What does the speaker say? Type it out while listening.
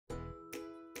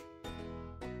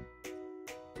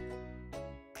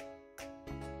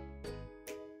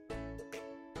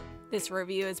This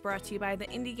review is brought to you by the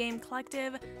Indie Game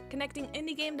Collective, connecting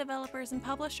indie game developers and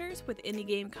publishers with indie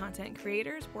game content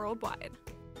creators worldwide.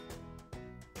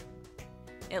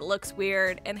 It looks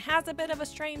weird and has a bit of a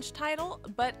strange title,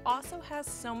 but also has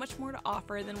so much more to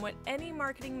offer than what any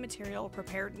marketing material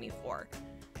prepared me for.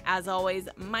 As always,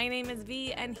 my name is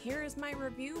V, and here is my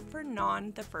review for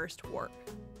Non: The First Warp.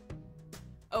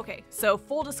 Okay, so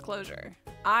full disclosure,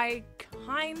 I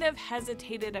kind of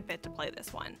hesitated a bit to play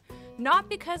this one. Not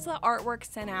because the artwork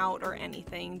sent out or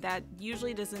anything, that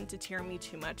usually doesn't deter me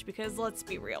too much because let's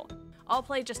be real, I'll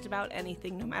play just about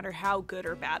anything no matter how good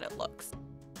or bad it looks.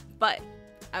 But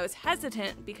I was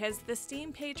hesitant because the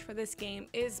Steam page for this game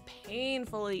is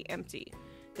painfully empty.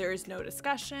 There is no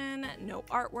discussion, no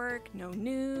artwork, no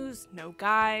news, no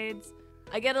guides.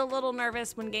 I get a little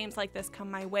nervous when games like this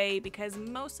come my way because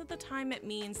most of the time it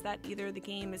means that either the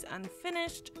game is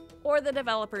unfinished or the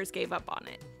developers gave up on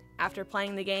it. After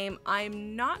playing the game,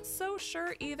 I'm not so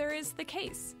sure either is the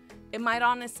case. It might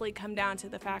honestly come down to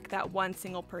the fact that one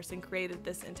single person created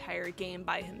this entire game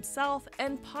by himself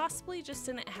and possibly just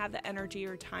didn't have the energy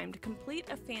or time to complete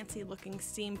a fancy looking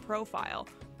Steam profile.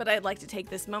 But I'd like to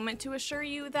take this moment to assure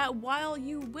you that while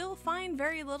you will find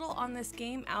very little on this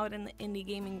game out in the indie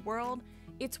gaming world,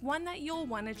 it's one that you'll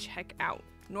want to check out.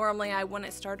 Normally I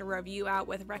wouldn't start a review out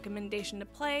with recommendation to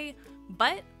play,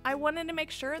 but I wanted to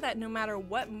make sure that no matter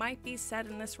what might be said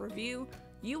in this review,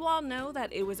 you all know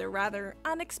that it was a rather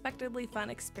unexpectedly fun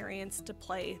experience to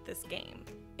play this game.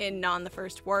 In Non: The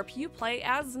First Warp, you play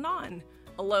as Non,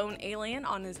 a lone alien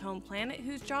on his home planet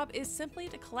whose job is simply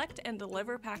to collect and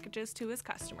deliver packages to his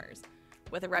customers.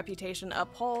 With a reputation to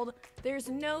uphold, there's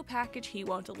no package he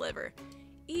won't deliver,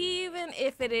 even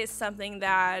if it is something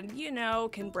that, you know,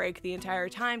 can break the entire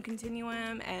time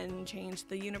continuum and change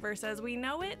the universe as we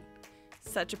know it.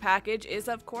 Such a package is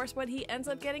of course what he ends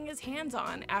up getting his hands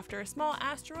on after a small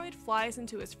asteroid flies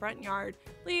into his front yard,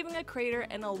 leaving a crater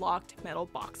and a locked metal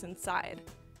box inside.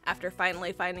 After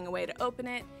finally finding a way to open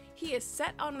it, he is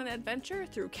set on an adventure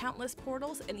through countless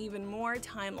portals and even more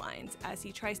timelines as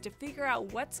he tries to figure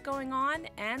out what's going on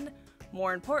and,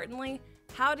 more importantly,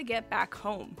 how to get back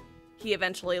home. He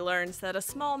eventually learns that a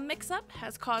small mix-up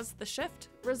has caused the shift,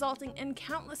 resulting in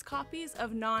countless copies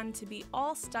of Non to be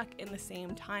all stuck in the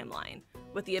same timeline.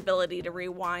 With the ability to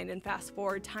rewind and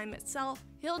fast-forward time itself,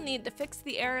 he'll need to fix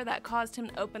the error that caused him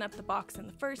to open up the box in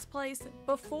the first place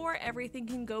before everything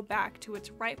can go back to its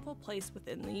rightful place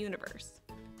within the universe.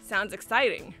 Sounds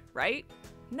exciting, right?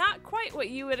 Not quite what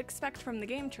you would expect from the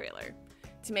game trailer.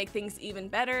 To make things even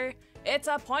better, it's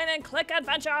a point-and-click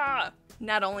adventure!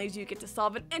 Not only do you get to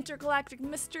solve an intergalactic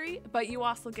mystery, but you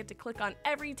also get to click on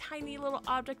every tiny little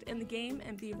object in the game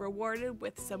and be rewarded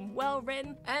with some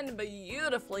well-written and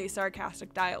beautifully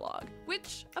sarcastic dialogue,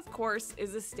 which, of course,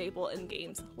 is a staple in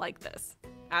games like this.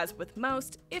 As with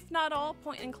most, if not all,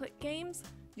 point-and-click games,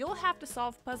 you'll have to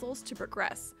solve puzzles to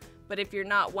progress, but if you're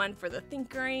not one for the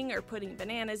thinkering or putting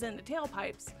bananas into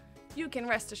tailpipes, you can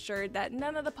rest assured that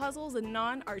none of the puzzles in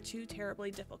Non are too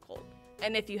terribly difficult.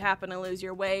 And if you happen to lose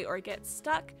your way or get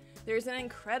stuck, there's an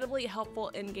incredibly helpful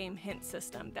in-game hint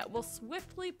system that will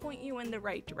swiftly point you in the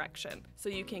right direction, so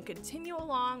you can continue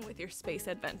along with your space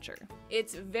adventure.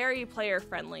 It's very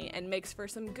player-friendly and makes for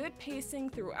some good pacing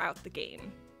throughout the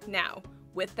game. Now,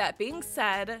 with that being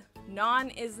said, Non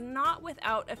is not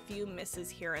without a few misses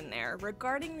here and there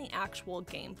regarding the actual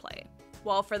gameplay.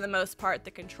 While for the most part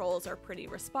the controls are pretty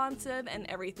responsive and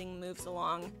everything moves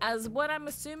along as what I'm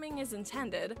assuming is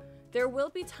intended, there will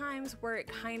be times where it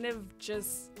kind of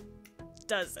just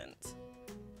doesn't.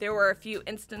 There were a few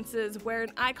instances where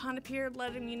an icon appeared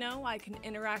letting me know I can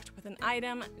interact with an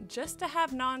item just to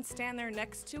have Non stand there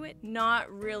next to it,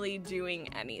 not really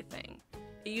doing anything.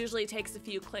 It usually takes a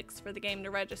few clicks for the game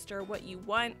to register what you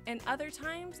want, and other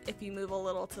times, if you move a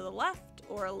little to the left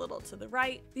or a little to the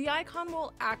right, the icon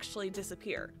will actually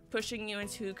disappear, pushing you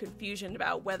into confusion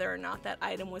about whether or not that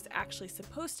item was actually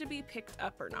supposed to be picked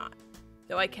up or not.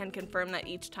 Though I can confirm that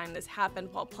each time this happened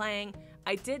while playing,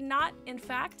 I did not, in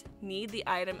fact, need the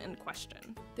item in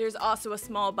question. There's also a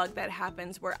small bug that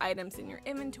happens where items in your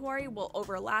inventory will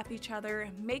overlap each other,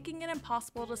 making it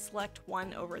impossible to select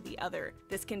one over the other.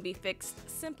 This can be fixed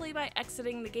simply by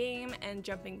exiting the game and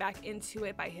jumping back into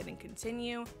it by hitting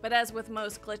continue, but as with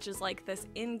most glitches like this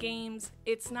in games,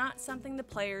 it's not something the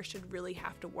player should really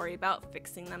have to worry about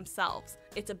fixing themselves.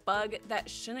 It's a bug that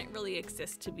shouldn't really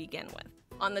exist to begin with.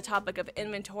 On the topic of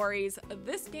inventories,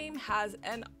 this game has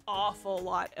an awful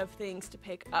lot of things to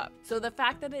pick up, so the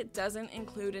fact that it doesn't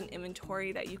include an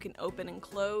inventory that you can open and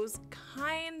close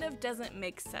kind of doesn't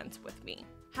make sense with me.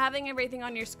 Having everything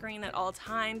on your screen at all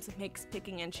times makes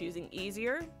picking and choosing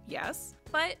easier, yes,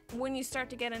 but when you start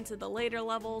to get into the later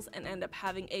levels and end up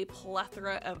having a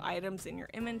plethora of items in your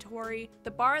inventory,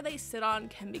 the bar they sit on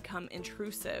can become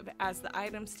intrusive as the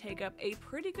items take up a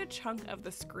pretty good chunk of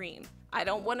the screen. I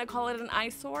don't want to call it an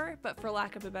eyesore, but for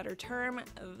lack of a better term,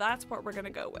 that's what we're going to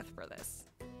go with for this.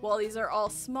 While these are all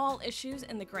small issues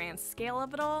in the grand scale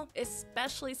of it all,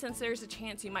 especially since there's a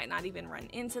chance you might not even run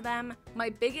into them,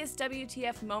 my biggest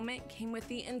WTF moment came with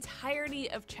the entirety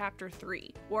of Chapter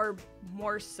 3, or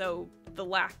more so, the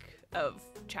lack of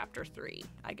Chapter 3,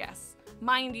 I guess.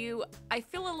 Mind you, I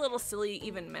feel a little silly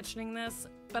even mentioning this,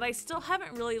 but I still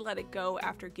haven't really let it go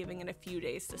after giving it a few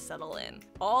days to settle in.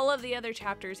 All of the other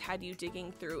chapters had you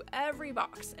digging through every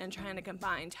box and trying to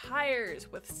combine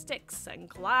tires with sticks and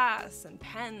glass and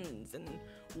pens and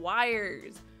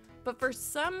wires. But for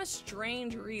some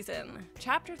strange reason,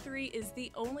 Chapter 3 is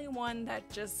the only one that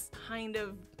just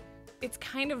it's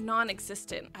kind of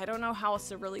non-existent. I don't know how else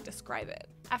to really describe it.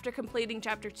 After completing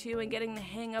Chapter 2 and getting the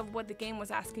hang of what the game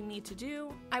was asking me to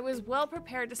do, I was well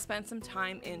prepared to spend some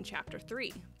time in Chapter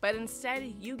 3. But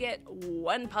instead, you get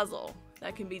one puzzle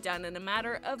that can be done in a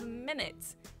matter of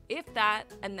minutes, if that,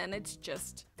 and then it's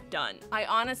just done. I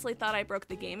honestly thought I broke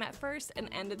the game at first and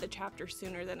ended the chapter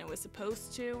sooner than it was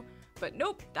supposed to, but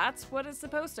nope, that's what is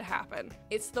supposed to happen.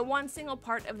 It's the one single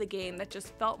part of the game that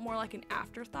just felt more like an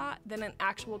afterthought than an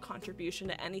actual contribution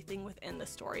to anything within the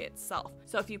story itself.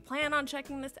 So if you plan on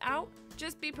checking this out,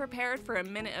 just be prepared for a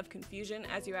minute of confusion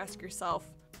as you ask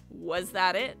yourself, was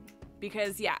that it?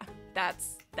 Because yeah,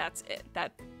 that's it.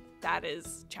 That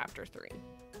is Chapter 3.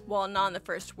 While Non the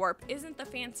First Warp isn't the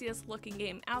fanciest looking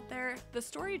game out there, the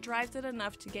story drives it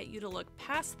enough to get you to look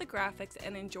past the graphics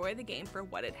and enjoy the game for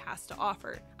what it has to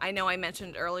offer. I know I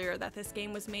mentioned earlier that this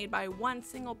game was made by one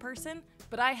single person,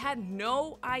 but I had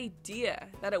no idea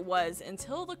that it was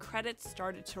until the credits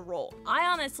started to roll. I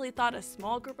honestly thought a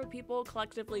small group of people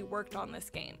collectively worked on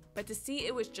this game, but to see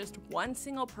it was just one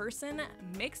single person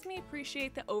makes me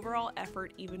appreciate the overall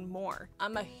effort even more.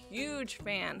 I'm a huge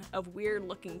fan of weird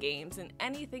looking games and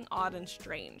anything odd and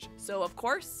strange, so of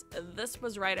course, this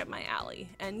was right up my alley.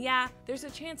 And yeah, there's a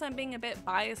chance I'm being a bit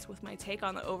biased with my take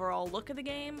on the overall look of the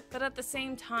game, but at the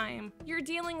same time, you're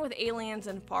dealing with aliens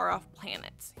and far-off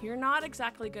planets. You're not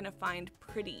exactly gonna find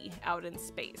pretty out in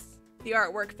space. The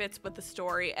artwork fits with the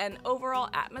story and overall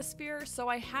atmosphere, so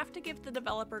I have to give the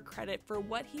developer credit for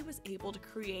what he was able to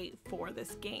create for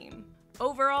this game.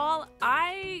 Overall,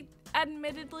 I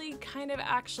admittedly kind of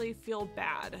actually feel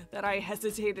bad that I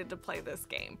hesitated to play this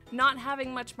game. Not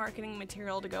having much marketing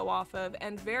material to go off of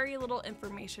and very little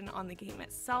information on the game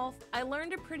itself, I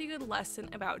learned a pretty good lesson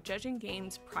about judging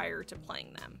games prior to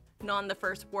playing them. Non the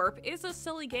First Warp is a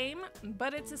silly game,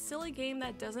 but it's a silly game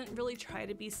that doesn't really try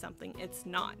to be something it's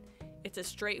not. It's a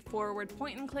straightforward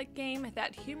point-and-click game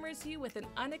that humors you with an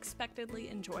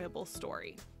unexpectedly enjoyable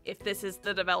story. If this is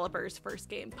the developer's first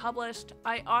game published,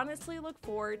 I honestly look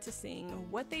forward to seeing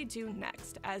what they do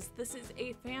next, as this is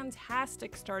a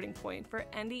fantastic starting point for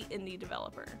any indie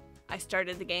developer. I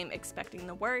started the game expecting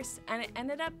the worst, and it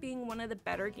ended up being one of the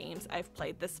better games I've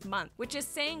played this month, which is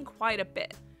saying quite a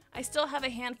bit. I still have a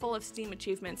handful of Steam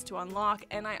achievements to unlock,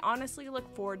 and I honestly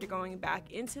look forward to going back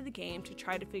into the game to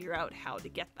try to figure out how to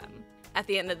get them. At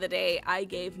the end of the day, I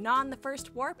gave Non the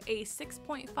First Warp a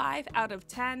 6.5 out of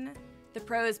 10. The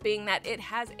pros being that it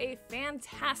has a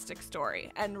fantastic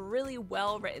story and really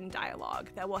well-written dialogue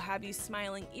that will have you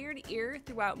smiling ear to ear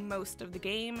throughout most of the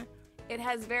game. It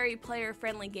has very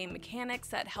player-friendly game mechanics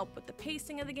that help with the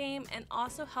pacing of the game and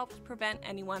also helps prevent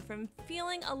anyone from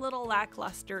feeling a little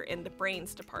lackluster in the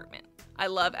brains department. I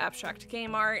love abstract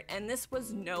game art, and this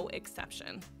was no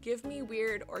exception. Give me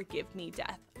weird or give me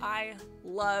death. I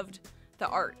loved the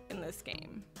art in this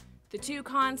game. The two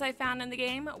cons I found in the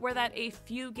game were that a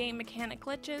few game mechanic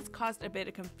glitches caused a bit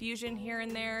of confusion here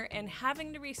and there, and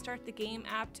having to restart the game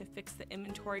app to fix the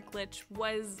inventory glitch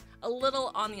was a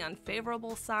little on the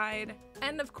unfavorable side.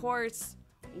 And of course,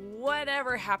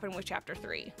 whatever happened with Chapter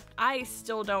 3. I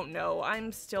still don't know.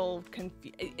 I'm still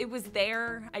confused. It was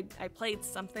there. I played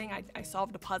something. I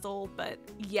solved a puzzle, but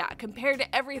yeah, compared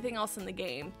to everything else in the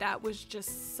game, that was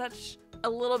just such a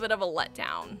little bit of a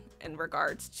letdown in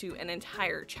regards to an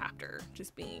entire chapter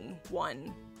just being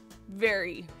one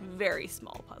very, very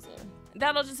small puzzle.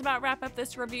 That'll just about wrap up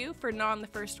this review for Non the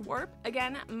First Warp.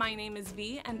 Again, my name is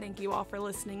V, and thank you all for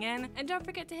listening in, and don't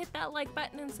forget to hit that like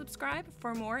button and subscribe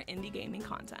for more indie gaming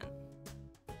content.